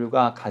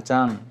여러분들과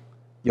가장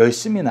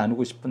열심히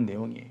나누고 싶은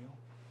내용이에요.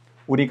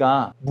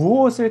 우리가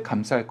무엇을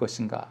감사할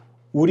것인가?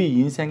 우리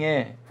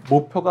인생의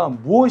목표가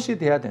무엇이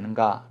돼야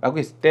되는가? 라고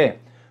했을 때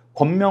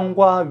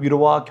권면과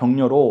위로와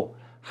격려로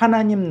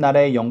하나님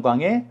나라의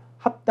영광에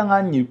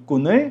합당한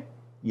일꾼을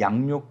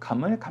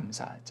양육함을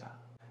감사하자.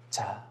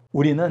 자,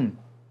 우리는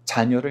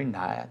자녀를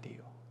낳아야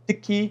돼요.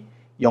 특히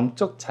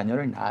영적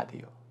자녀를 낳아야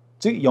돼요.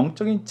 즉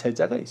영적인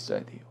제자가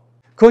있어야 돼요.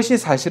 그것이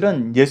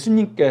사실은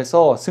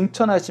예수님께서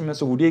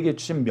승천하시면서 우리에게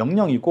주신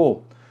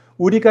명령이고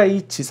우리가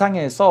이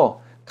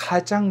지상에서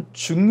가장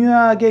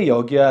중요하게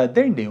여겨야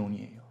될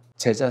내용이에요.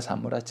 제자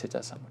삼으라,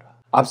 제자 삼으라.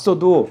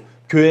 앞서도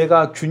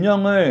교회가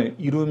균형을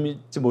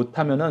이루지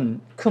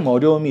못하면은 큰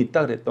어려움이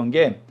있다 그랬던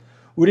게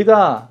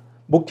우리가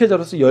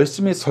목회자로서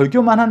열심히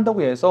설교만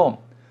한다고 해서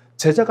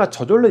제자가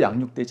저절로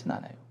양육되진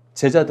않아요.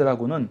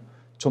 제자들하고는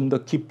좀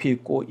더 깊이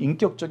있고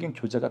인격적인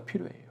교제가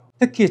필요해요.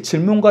 특히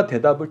질문과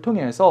대답을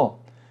통해서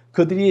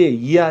그들이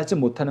이해하지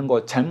못하는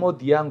것,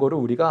 잘못 이해한 것을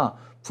우리가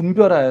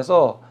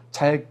분별하여서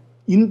잘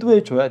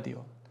인도해 줘야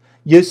돼요.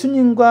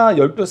 예수님과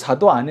 12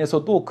 사도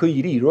안에서도 그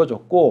일이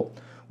이루어졌고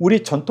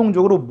우리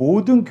전통적으로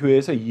모든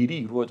교회에서 일이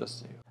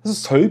이루어졌어요. 그래서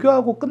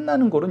설교하고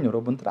끝나는 거는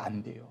여러분들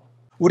안 돼요.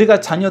 우리가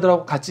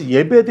자녀들하고 같이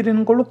예배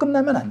드리는 걸로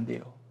끝나면 안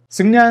돼요.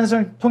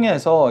 승리한을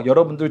통해서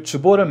여러분들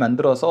주보를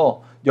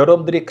만들어서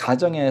여러분들이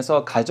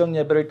가정에서 가정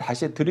예배를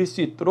다시 드릴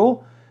수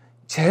있도록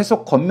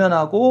계속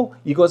권면하고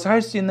이것을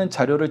할 수 있는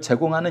자료를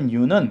제공하는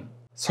이유는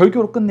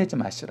설교로 끝내지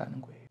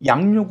마시라는 거예요.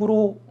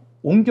 양육으로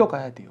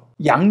옮겨가야 돼요.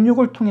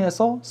 양육을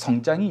통해서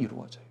성장이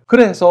이루어져요.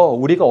 그래서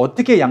우리가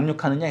어떻게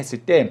양육하느냐 했을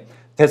때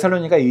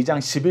데살로니가 2장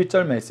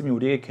 11절 말씀이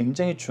우리에게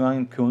굉장히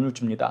중요한 교훈을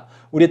줍니다.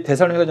 우리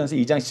데살로니가전서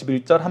 2장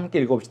 11절 함께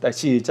읽어봅시다.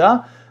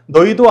 시작.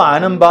 너희도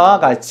아는 바와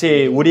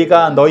같이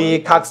우리가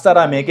너희 각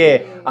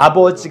사람에게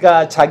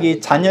아버지가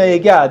자기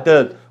자녀에게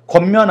하듯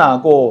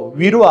권면하고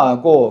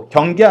위로하고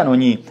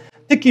경계하노니.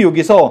 특히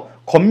여기서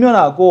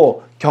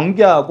권면하고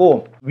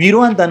경계하고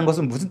위로한다는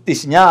것은 무슨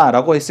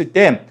뜻이냐라고 했을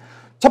때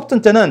첫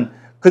번째는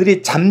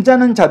그들이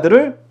잠자는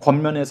자들을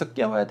권면해서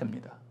깨워야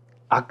됩니다.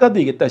 아까도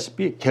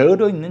얘기했다시피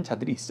게으러 있는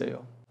자들이 있어요.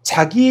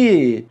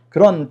 자기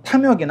그런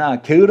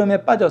탐욕이나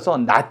게으름에 빠져서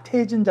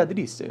나태해진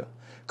자들이 있어요.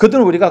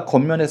 그들은 우리가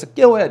권면해서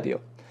깨워야 돼요.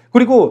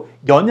 그리고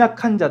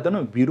연약한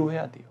자들은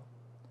위로해야 돼요.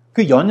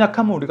 그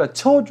연약함을 우리가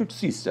채워줄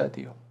수 있어야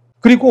돼요.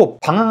 그리고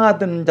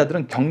방황하던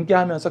자들은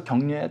경계하면서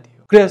격려해야 돼요.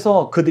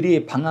 그래서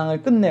그들이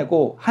방황을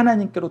끝내고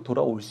하나님께로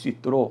돌아올 수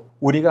있도록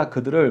우리가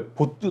그들을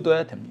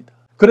보듬어야 됩니다.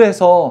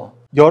 그래서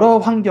여러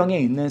환경에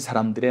있는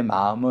사람들의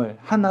마음을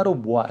하나로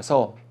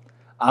모아서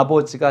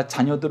아버지가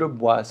자녀들을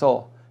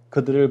모아서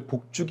그들을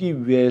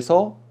복주기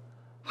위해서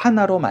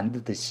하나로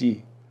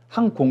만드듯이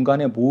한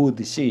공간에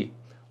모으듯이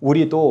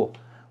우리도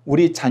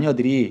우리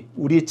자녀들이,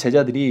 우리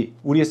제자들이,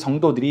 우리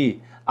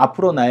성도들이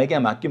앞으로 나에게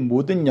맡긴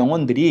모든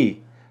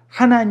영혼들이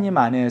하나님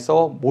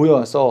안에서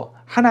모여서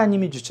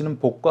하나님이 주시는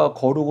복과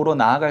거룩으로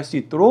나아갈 수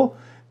있도록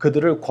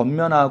그들을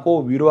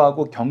권면하고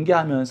위로하고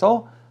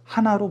경계하면서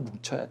하나로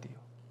뭉쳐야 돼요.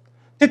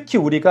 특히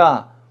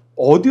우리가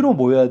어디로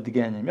모여야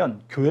되게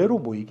하냐면 교회로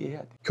모이게 해야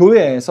돼요.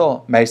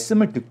 교회에서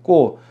말씀을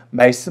듣고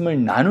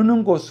말씀을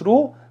나누는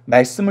곳으로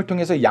말씀을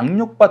통해서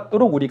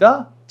양육받도록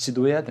우리가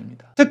지도해야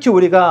됩니다. 특히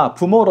우리가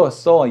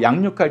부모로서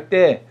양육할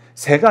때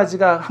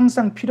 3가지가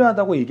항상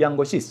필요하다고 얘기한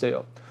것이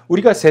있어요.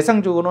 우리가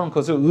세상적으로는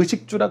그것을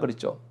의식주라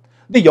그랬죠.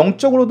 근데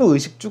영적으로도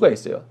의식주가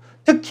있어요.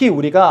 특히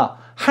우리가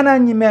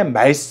하나님의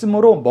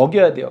말씀으로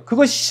먹여야 돼요.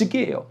 그것이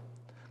식이에요.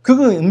 그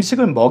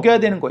음식을 먹여야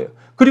되는 거예요.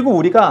 그리고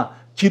우리가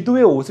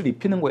기도의 옷을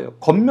입히는 거예요.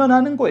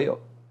 권면하는 거예요.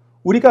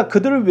 우리가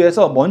그들을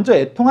위해서 먼저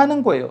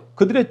애통하는 거예요.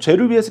 그들의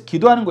죄를 위해서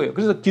기도하는 거예요.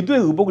 그래서 기도의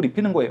의복을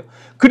입히는 거예요.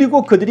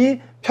 그리고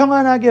그들이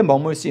평안하게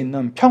머물 수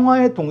있는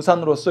평화의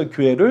동산으로서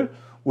교회를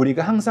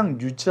우리가 항상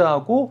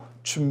유지하고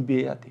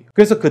준비해야 돼요.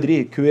 그래서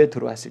그들이 교회에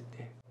들어왔을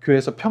때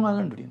교회에서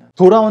평안을 누리는,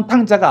 돌아온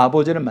탕자가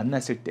아버지를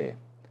만났을 때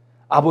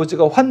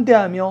아버지가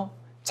환대하며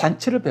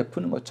잔치를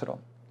베푸는 것처럼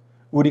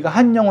우리가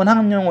한 영혼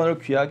한 영혼을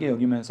귀하게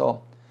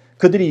여기면서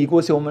그들이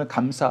이곳에 오면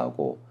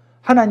감사하고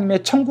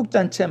하나님의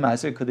천국잔치의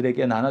맛을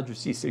그들에게 나눠줄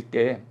수 있을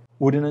때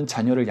우리는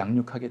자녀를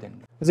양육하게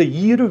됩니다. 그래서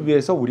이 일을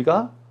위해서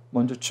우리가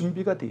먼저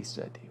준비가 돼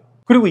있어야 돼요.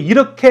 그리고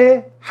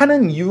이렇게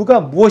하는 이유가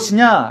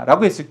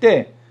무엇이냐라고 했을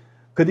때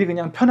그들이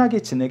그냥 편하게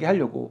지내게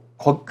하려고,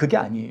 그게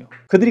아니에요.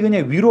 그들이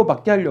그냥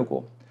위로받게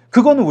하려고,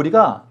 그거는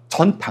우리가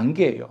전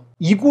단계예요.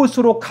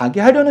 이곳으로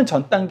가게 하려는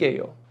전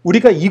단계예요.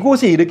 우리가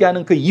이곳에 이르게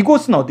하는 그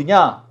이곳은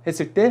어디냐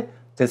했을 때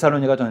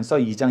데살로니가전서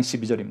 2장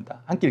 12절입니다.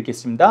 함께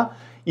읽겠습니다.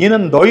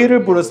 이는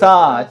너희를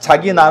부르사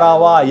자기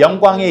나라와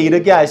영광에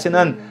이르게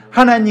하시는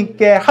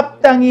하나님께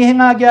합당히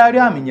행하게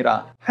하려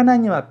함이니라.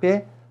 하나님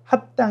앞에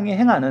합당히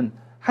행하는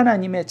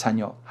하나님의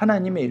자녀,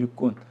 하나님의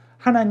일꾼,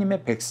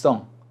 하나님의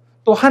백성,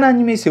 또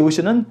하나님이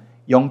세우시는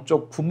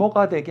영적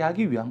부모가 되게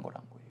하기 위한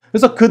거란 거예요.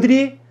 그래서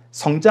그들이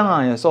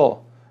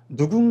성장하여서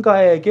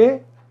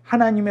누군가에게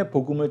하나님의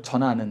복음을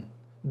전하는,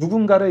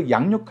 누군가를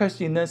양육할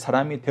수 있는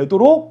사람이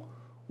되도록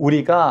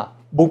우리가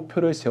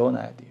목표를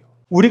세워놔야 돼요.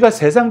 우리가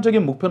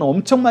세상적인 목표는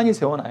엄청 많이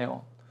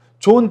세워놔요.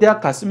 좋은 대학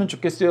갔으면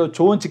좋겠어요.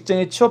 좋은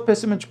직장에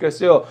취업했으면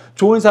좋겠어요.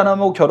 좋은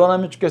사람하고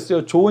결혼하면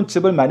좋겠어요. 좋은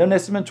집을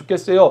마련했으면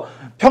좋겠어요.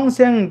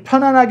 평생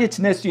편안하게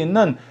지낼 수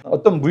있는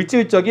어떤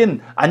물질적인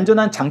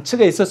안전한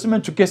장치가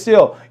있었으면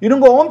좋겠어요. 이런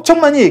거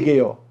엄청 많이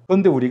얘기해요.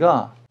 그런데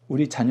우리가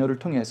우리 자녀를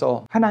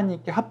통해서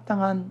하나님께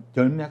합당한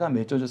열매가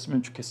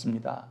맺어졌으면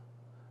좋겠습니다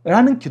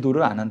라는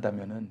기도를 안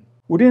한다면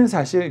우리는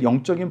사실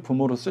영적인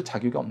부모로서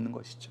자격이 없는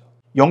것이죠.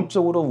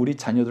 영적으로 우리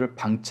자녀들을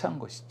방치한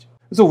것이죠.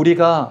 그래서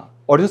우리가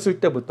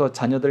어렸을 때부터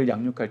자녀들을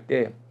양육할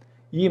때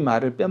이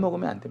말을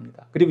빼먹으면 안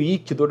됩니다. 그리고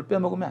이 기도를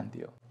빼먹으면 안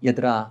돼요.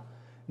 얘들아,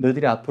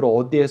 너희들이 앞으로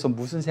어디에서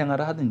무슨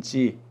생활을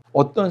하든지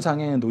어떤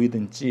상황에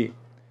놓이든지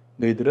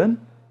너희들은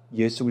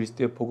예수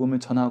그리스도의 복음을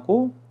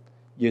전하고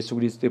예수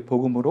그리스도의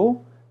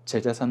복음으로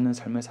제자 삼는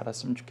삶을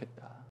살았으면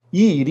좋겠다.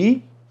 이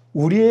일이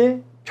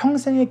우리의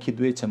평생의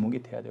기도의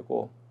제목이 돼야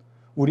되고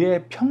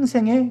우리의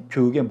평생의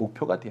교육의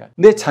목표가 돼야 돼요.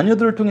 내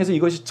자녀들을 통해서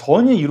이것이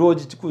전혀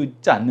이루어지고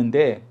있지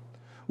않는데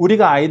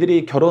우리가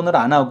아이들이 결혼을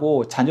안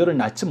하고 자녀를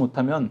낳지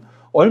못하면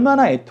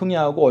얼마나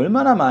애통해하고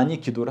얼마나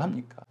많이 기도를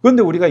합니까?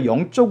 그런데 우리가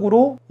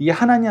영적으로 이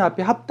하나님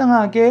앞에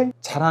합당하게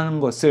자라는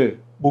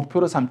것을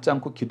목표로 삼지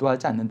않고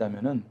기도하지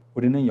않는다면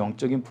우리는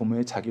영적인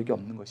부모의 자격이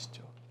없는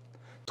것이죠.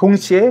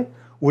 동시에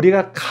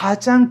우리가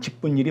가장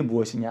기쁜 일이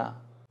무엇이냐?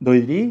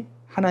 너희들이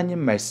하나님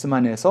말씀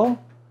안에서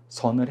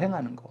선을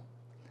행하는 것,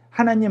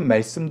 하나님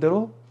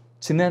말씀대로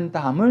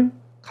지낸다함을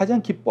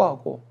가장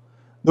기뻐하고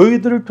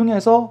너희들을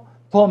통해서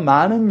더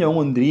많은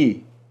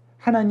영혼들이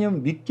하나님을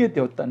믿게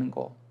되었다는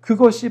것,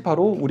 그것이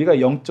바로 우리가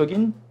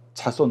영적인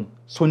자손,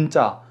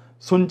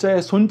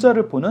 손자의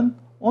손자를 보는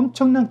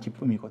엄청난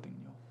기쁨이거든요.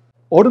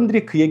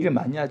 어른들이 그 얘기를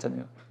많이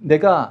하잖아요.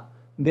 내가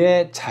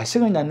내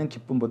자식을 낳는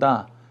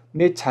기쁨보다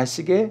내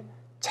자식의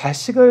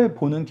자식을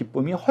보는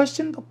기쁨이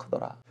훨씬 더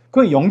크더라.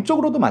 그건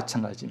영적으로도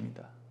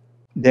마찬가지입니다.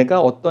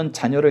 내가 어떤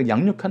자녀를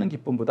양육하는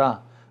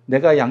기쁨보다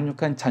내가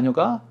양육한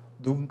자녀가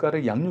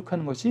누군가를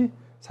양육하는 것이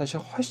사실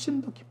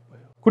훨씬 더 기뻐요.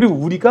 그리고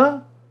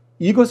우리가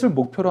이것을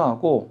목표로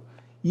하고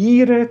이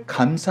일을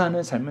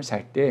감사하는 삶을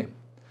살 때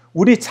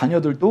우리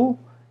자녀들도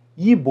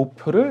이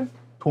목표를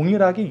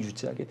동일하게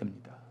유지하게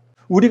됩니다.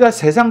 우리가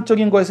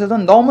세상적인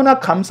것에서는 너무나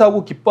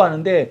감사하고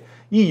기뻐하는데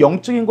이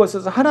영적인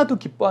것에서 하나도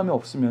기뻐함이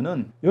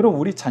없으면은 여러분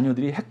우리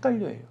자녀들이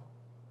헷갈려해요.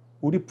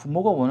 우리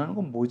부모가 원하는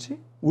건 뭐지?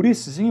 우리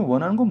스승이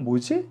원하는 건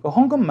뭐지?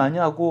 헌금 많이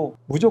하고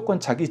무조건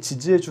자기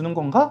지지해 주는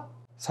건가?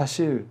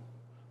 사실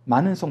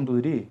많은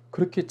성도들이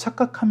그렇게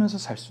착각하면서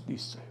살 수도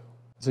있어요.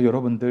 그래서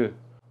여러분들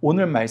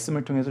오늘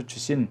말씀을 통해서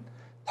주신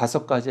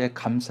 5가지의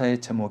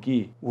감사의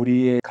제목이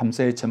우리의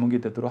감사의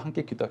제목이 되도록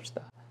함께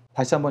기도합시다.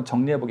 다시 한번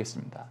정리해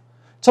보겠습니다.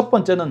 첫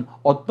번째는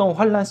어떤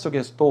환난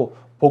속에서도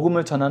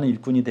복음을 전하는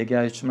일꾼이 되게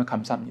하심을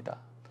감사합니다.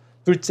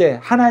 둘째,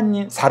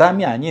 하나님,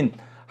 사람이 아닌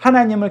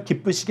하나님을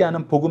기쁘시게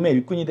하는 복음의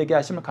일꾼이 되게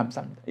하심을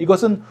감사합니다.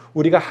 이것은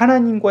우리가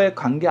하나님과의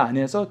관계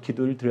안에서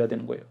기도를 드려야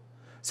되는 거예요.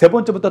 세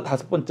번째부터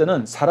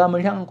 5번째는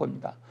사람을 향한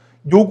겁니다.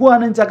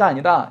 요구하는 자가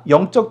아니라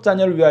영적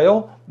자녀를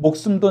위하여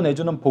목숨도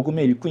내주는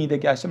복음의 일꾼이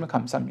되게 하심을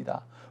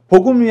감사합니다.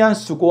 복음을 위한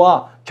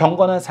수고와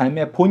경건한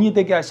삶의 본이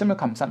되게 하심을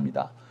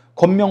감사합니다.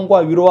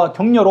 권명과 위로와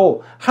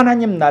격려로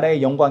하나님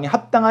나라의 영광에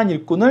합당한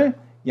일꾼을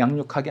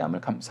양육하게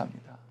함을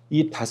감사합니다.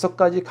 이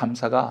 5가지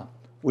감사가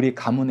우리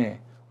가문에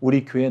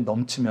우리 교회에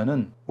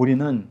넘치면은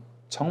우리는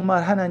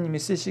정말 하나님이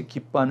쓰시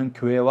기뻐하는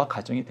교회와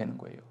가정이 되는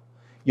거예요.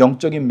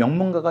 영적인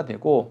명문가가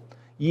되고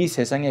이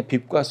세상의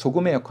빛과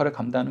소금의 역할을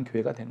감당하는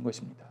교회가 되는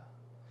것입니다.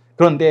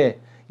 그런데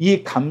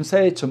이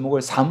감사의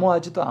제목을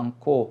사모하지도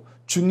않고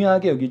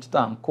중요하게 여기지도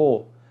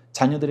않고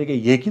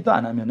자녀들에게 얘기도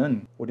안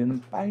하면은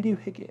우리는 빨리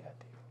회개해야 돼요.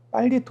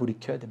 빨리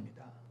돌이켜야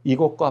됩니다.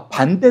 이것과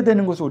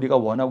반대되는 것을 우리가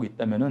원하고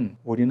있다면은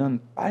우리는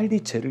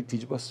빨리 죄를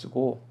뒤집어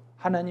쓰고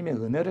하나님의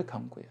은혜를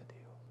간구해야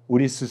돼요.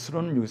 우리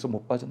스스로는 여기서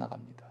못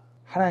빠져나갑니다.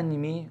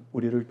 하나님이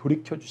우리를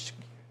돌이켜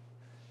주시길,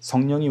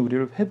 성령이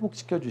우리를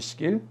회복시켜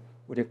주시길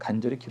우리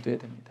간절히 기도해야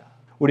됩니다.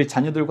 우리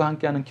자녀들과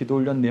함께하는 기도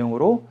훈련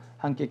내용으로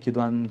함께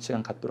기도하는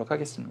시간 갖도록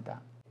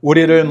하겠습니다.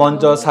 우리를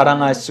먼저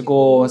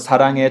사랑하시고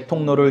사랑의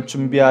통로를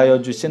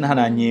준비하여 주신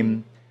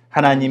하나님,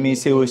 하나님이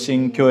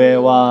세우신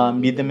교회와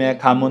믿음의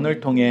가문을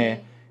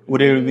통해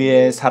우리를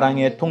위해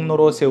사랑의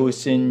통로로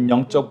세우신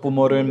영적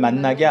부모를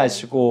만나게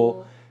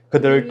하시고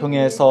그들을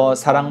통해서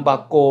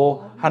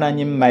사랑받고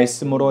하나님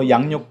말씀으로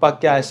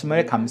양육받게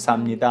하심을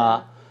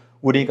감사합니다.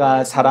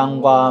 우리가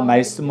사랑과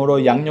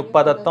말씀으로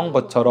양육받았던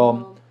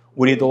것처럼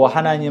우리도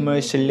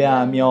하나님을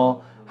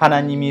신뢰하며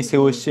하나님이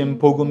세우신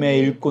복음의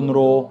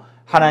일꾼으로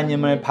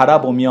하나님을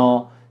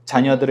바라보며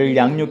자녀들을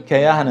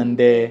양육해야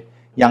하는데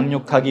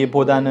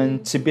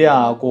양육하기보다는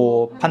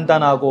지배하고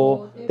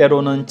판단하고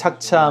때로는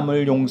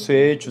착취함을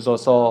용서해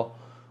주소서.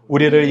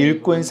 우리를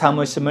일꾼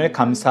삼으심을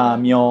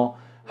감사하며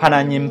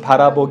하나님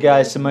바라보게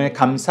하심을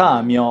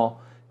감사하며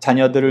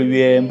자녀들을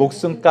위해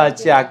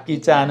목숨까지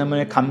아끼지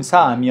않음을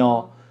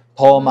감사하며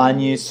더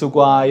많이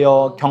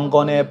수고하여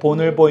경건의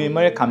본을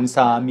보임을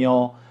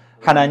감사하며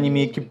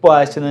하나님이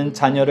기뻐하시는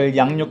자녀를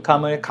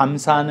양육함을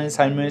감사하는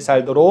삶을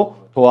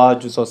살도록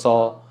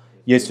도와주소서.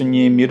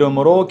 예수님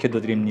이름으로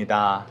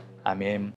기도드립니다. 아멘.